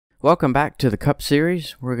Welcome back to the Cup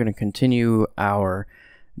Series. We're going to continue our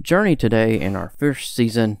journey today in our first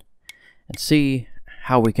season and see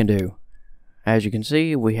how we can do. As you can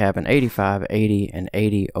see, we have an 85, 80, and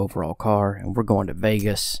 80 overall car, and we're going to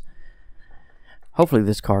Vegas. Hopefully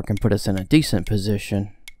this car can put us in a decent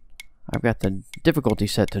position. I've got the difficulty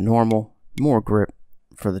set to normal, more grip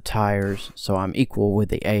for the tires, so I'm equal with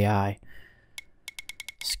the AI.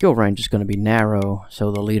 Skill range is going to be narrow,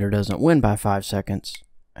 so the leader doesn't win by 5 seconds.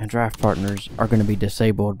 And draft partners are going to be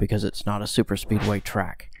disabled because it's not a super speedway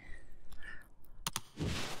track.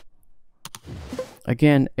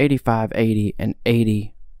 Again, 85, 80, and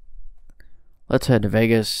 80. Let's head to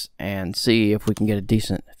Vegas and see if we can get a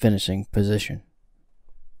decent finishing position.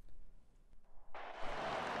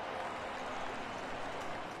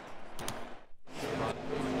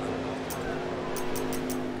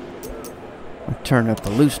 I'll turn up the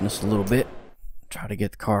looseness a little bit. Try to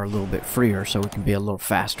get the car a little bit freer so we can be a little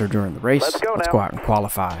faster during the race. Let's go out and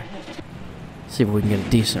qualify. See if we can get a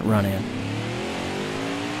decent run in.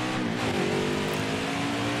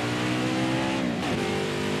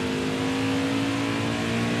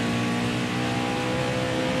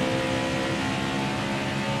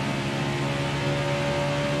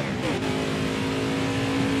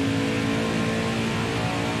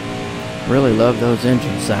 Really love those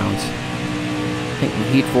engine sounds. I think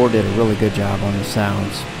the Heat 4 did a really good job on the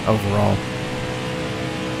sounds overall.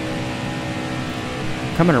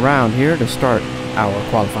 Coming around here to start our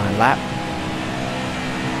qualifying lap.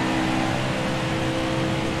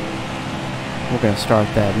 We're going to start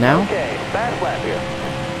that now. Okay, fast lap here.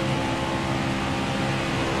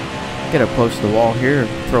 Get up close to the wall here,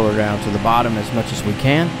 throw her down to the bottom as much as we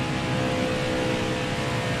can.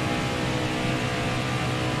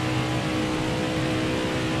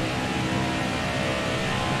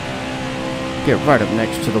 Get right up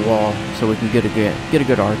next to the wall so we can get a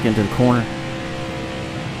good arc into the corner.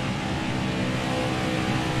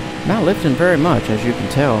 Not lifting very much, as you can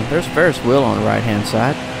tell. There's a Ferris wheel on the right hand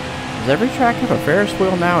side. Does every track have a Ferris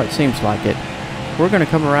wheel now? It seems like it. We're going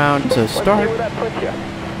to come around to start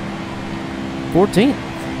 14th.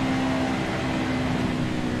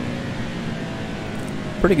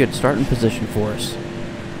 Pretty good starting position for us.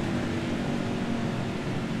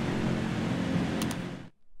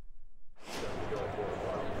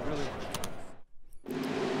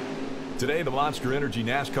 Today, the Monster Energy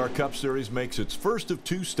NASCAR Cup Series makes its first of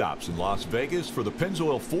 2 stops in Las Vegas for the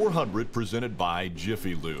Pennzoil 400 presented by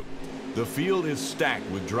Jiffy Lube. The field is stacked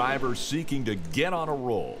with drivers seeking to get on a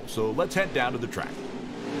roll, so let's head down to the track.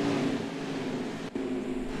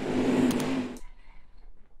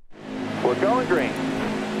 We're going green.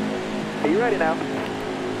 Are you ready now?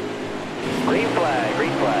 Green flag,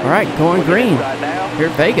 green flag. All right, going green here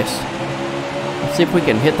at Vegas. Let's see if we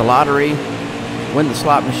can hit the lottery. Win the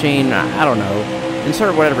slot machine, I don't know.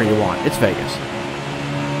 Insert whatever you want. It's Vegas.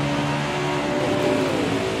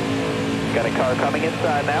 Got a car coming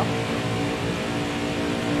inside now.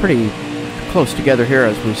 Pretty close together here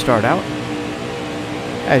as we start out.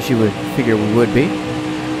 As you would figure we would be.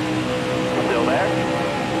 Still there.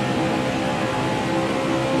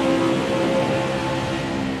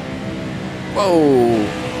 Whoa.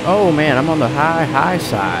 Oh man, I'm on the high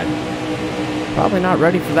side. Probably not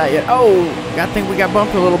ready for that yet. Oh, I think we got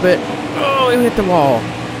bumped a little bit. Oh, we hit the wall.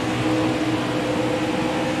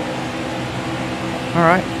 All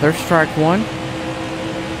right, there's strike 1.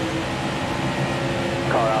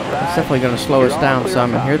 Car outside. That's definitely going to slow us down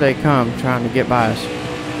some, and here they come trying to get by us.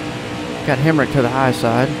 Got Hemrick to the high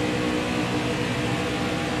side.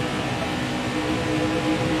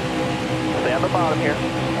 Stay on the bottom here.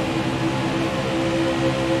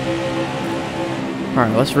 All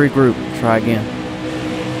right, let's regroup. Try again.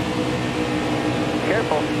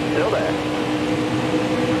 Careful. Still there.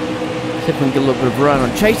 See if we can get a little bit of a run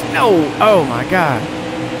on Chase. No! Oh my God.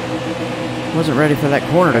 Wasn't ready for that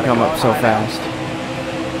corner to come up so fast.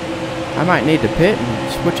 I might need to pit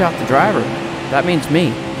and switch out the driver. That means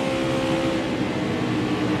me.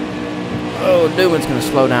 Oh, Newman's going to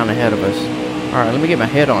slow down ahead of us. All right, let me get my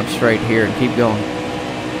head on straight here and keep going.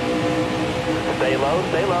 Stay low,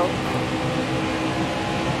 stay low.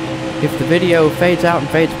 If the video fades out and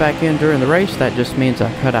fades back in during the race, that just means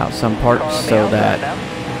I cut out some parts so that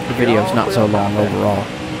the video is not so long overall.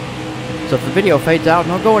 So if the video fades out,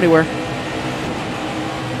 don't go anywhere.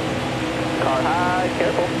 Car high,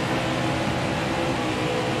 careful.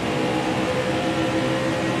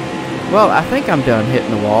 Well, I think I'm done hitting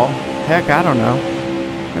the wall. Heck, I don't know.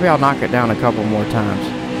 Maybe I'll knock it down a couple more times.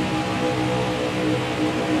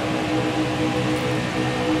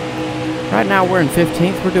 Right now we're in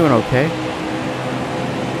 15th. We're doing okay.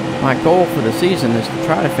 My goal for the season is to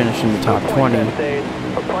try to finish in the top 20.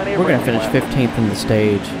 We're going to finish 15th in the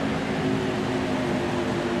stage.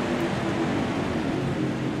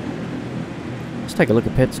 Let's take a look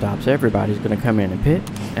at pit stops. Everybody's going to come in and pit,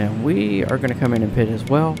 and we are going to come in and pit as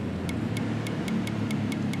well.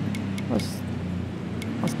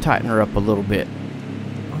 Let's tighten her up a little bit.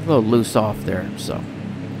 A little loose off there, so.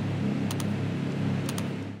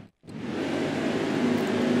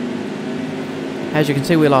 As you can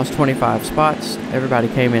see, we lost 25 spots. Everybody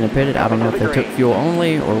came in and pitted. I don't know if they took fuel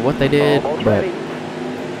only or what they did, but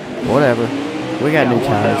whatever. We got new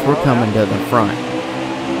tires. We're coming to the front.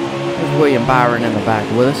 There's William Byron in the back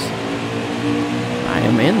with us. I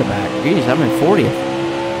am in the back. Jeez, I'm in 40th.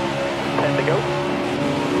 10 to go.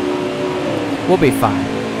 We'll be fine.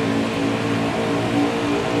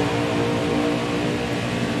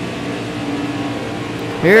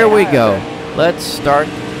 Here we go. Let's start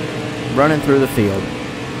running through the field.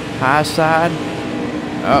 High side.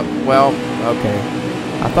 Oh, well, okay.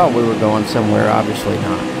 I thought we were going somewhere, obviously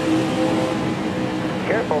not.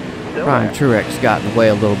 Careful. Still Ryan there. Truex got in the way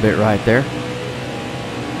a little bit right there.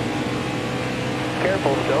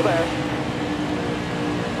 Careful. Still there.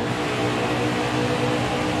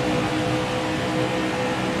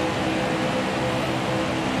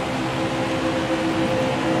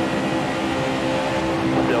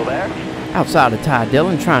 Still there. Outside of Ty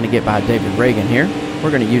Dillon, trying to get by David Reagan here.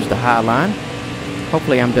 We're going to use the high line.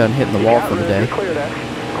 Hopefully I'm done hitting the wall for the day. Clear that.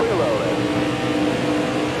 Clear low there.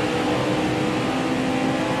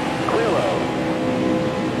 Clear low.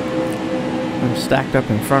 And stacked up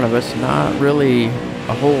in front of us. Not really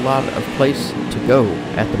a whole lot of place to go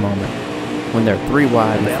at the moment when they're 3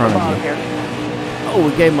 wide in front of you. Oh,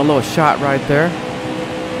 we gave him a little shot right there.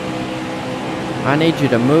 I need you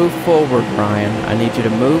to move forward, Ryan. I need you to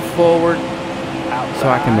move forward so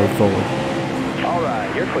I can move forward. All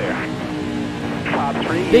right, you're clear. Top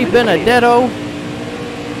 3. Di Benedetto.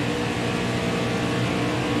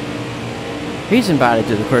 He's invited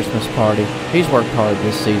to the Christmas party. He's worked hard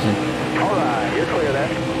this season. All right, you're clear there.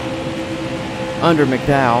 Under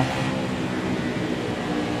McDowell.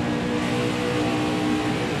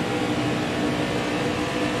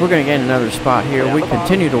 We're going to gain another spot here. We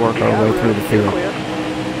continue to work our way through the field.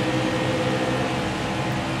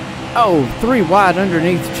 Oh, 3 wide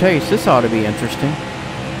underneath Chase. This ought to be interesting.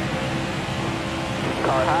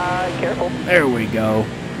 Car high, careful. There we go.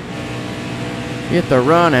 Get the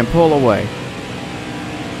run and pull away.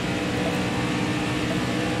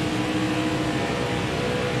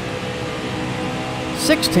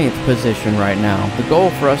 '16th position right now. The goal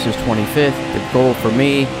for us is 25th. The goal for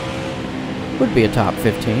me would be a top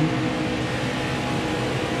 15.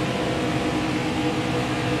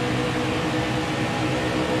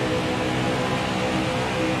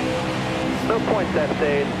 No points that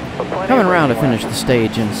stage. Coming around to finish the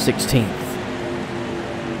stage in 16th.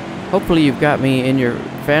 Hopefully you've got me in your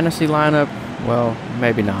fantasy lineup. Well,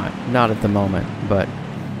 maybe not. Not at the moment, but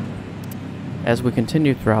as we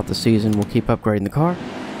continue throughout the season, we'll keep upgrading the car,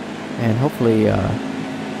 and hopefully a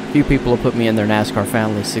few people will put me in their NASCAR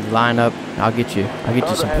Family lineup. I'll get you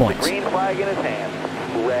some points. Green flag in his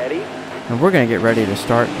hand. Ready? And we're going to get ready to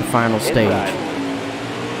start the final stage.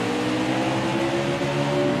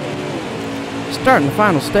 Starting the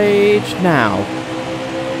final stage now.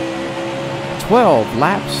 12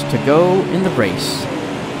 laps to go in the race.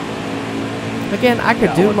 Again, I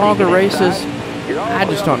could do longer races. I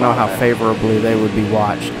just don't know how favorably they would be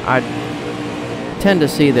watched. I tend to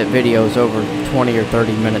see that videos over 20 or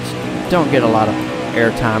 30 minutes don't get a lot of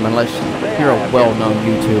airtime unless you're a well-known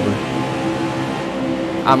YouTuber.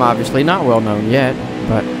 I'm obviously not well-known yet,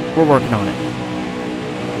 but we're working on it.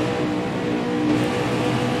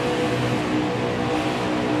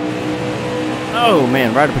 Oh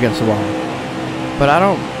man, right up against the wall. But I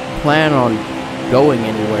don't plan on going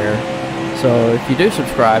anywhere, so if you do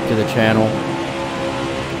subscribe to the channel,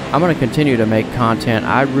 I'm going to continue to make content.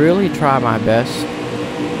 I really try my best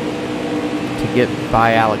to get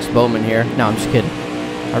by Alex Bowman here. No, I'm just kidding.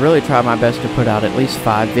 I really try my best to put out at least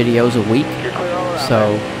 5 videos a week.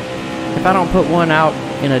 So if I don't put one out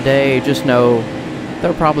in a day, just know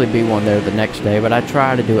there'll probably be one there the next day. But I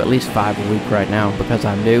try to do at least 5 a week right now because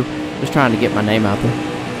I'm new. Just trying to get my name out there.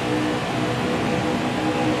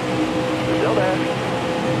 Still there.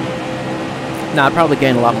 Now, I'd probably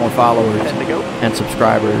gain a lot more followers and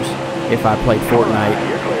subscribers if I played Fortnite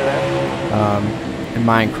and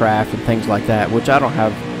Minecraft and things like that, which I don't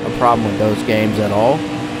have a problem with those games at all.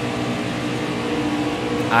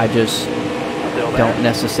 I just don't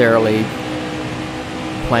necessarily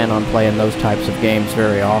plan on playing those types of games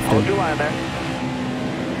very often. Hold your line there.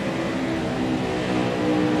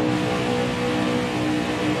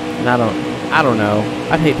 And I don't know.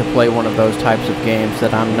 I'd hate to play one of those types of games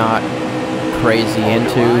that I'm not crazy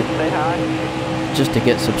into just to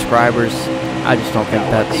get subscribers. I just don't think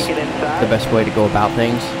that's the best way to go about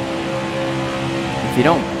things. If you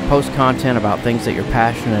don't post content about things that you're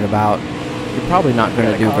passionate about, you're probably not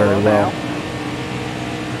going to do very well.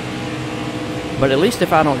 But at least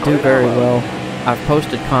if I don't do very well, I've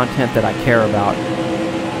posted content that I care about,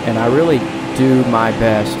 and I really do my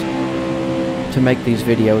best to make these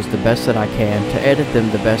videos the best that I can, to edit them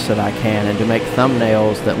the best that I can, and to make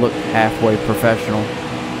thumbnails that look halfway professional.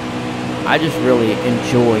 I just really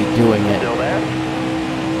enjoy doing it.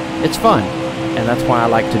 It's fun, and that's why I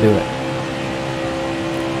like to do it.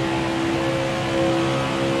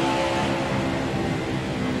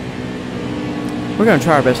 We're going to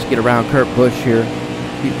try our best to get around Kurt Busch here.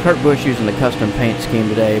 Kurt Busch using the custom paint scheme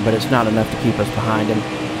today, but it's not enough to keep us behind him.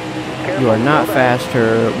 You are not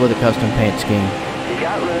faster with a custom paint scheme.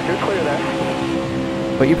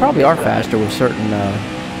 But you probably are faster with certain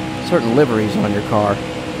liveries on your car.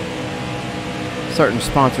 Certain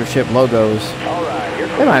sponsorship logos.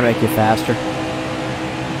 They might make you faster.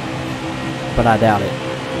 But I doubt it.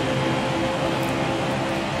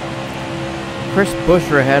 Chris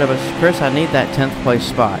Buescher ahead of us. Chris, I need that 10th place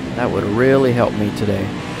spot. That would really help me today.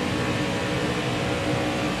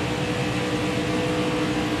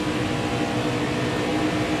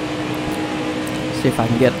 See if I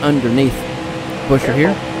can get underneath Buescher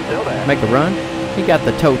here. Make a run. He got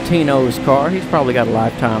the Totino's car. He's probably got a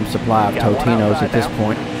lifetime supply of Totino's at this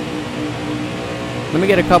point. Let me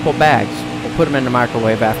get a couple bags. We'll put them in the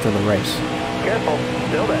microwave after the race. Careful,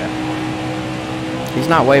 still there. He's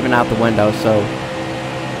not waving out the window, so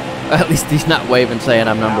at least he's not waving saying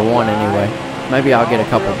I'm number one anyway. Maybe I'll get a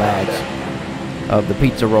couple bags of the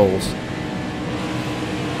pizza rolls.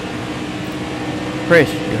 Chris,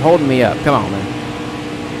 you're holding me up. Come on, man.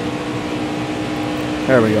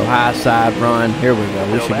 There we go. High side run. Here we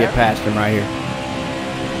go. We should get past him right here.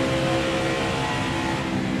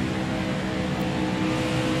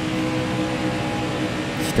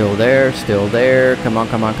 Still there. Still there. Come on,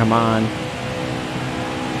 come on, come on.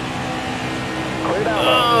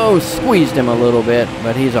 Oh, squeezed him a little bit,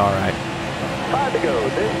 but he's all right. 5 to go.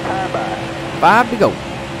 This time by. 5 to go.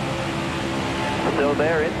 Still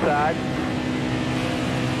there inside.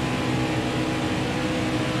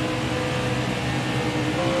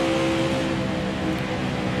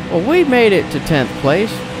 Well, we made it to 10th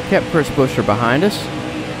place. Kept Chris Buescher behind us.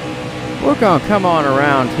 We're going to come on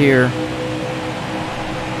around here.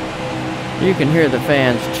 You can hear the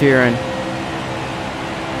fans cheering.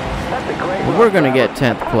 But we're going to get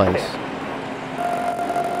 10th place.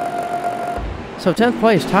 So 10th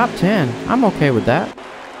place, top 10. I'm okay with that.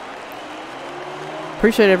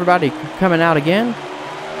 Appreciate everybody coming out again.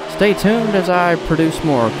 Stay tuned as I produce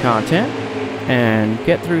more content and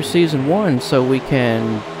get through season 1 so we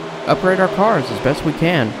can upgrade our cars as best we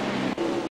can.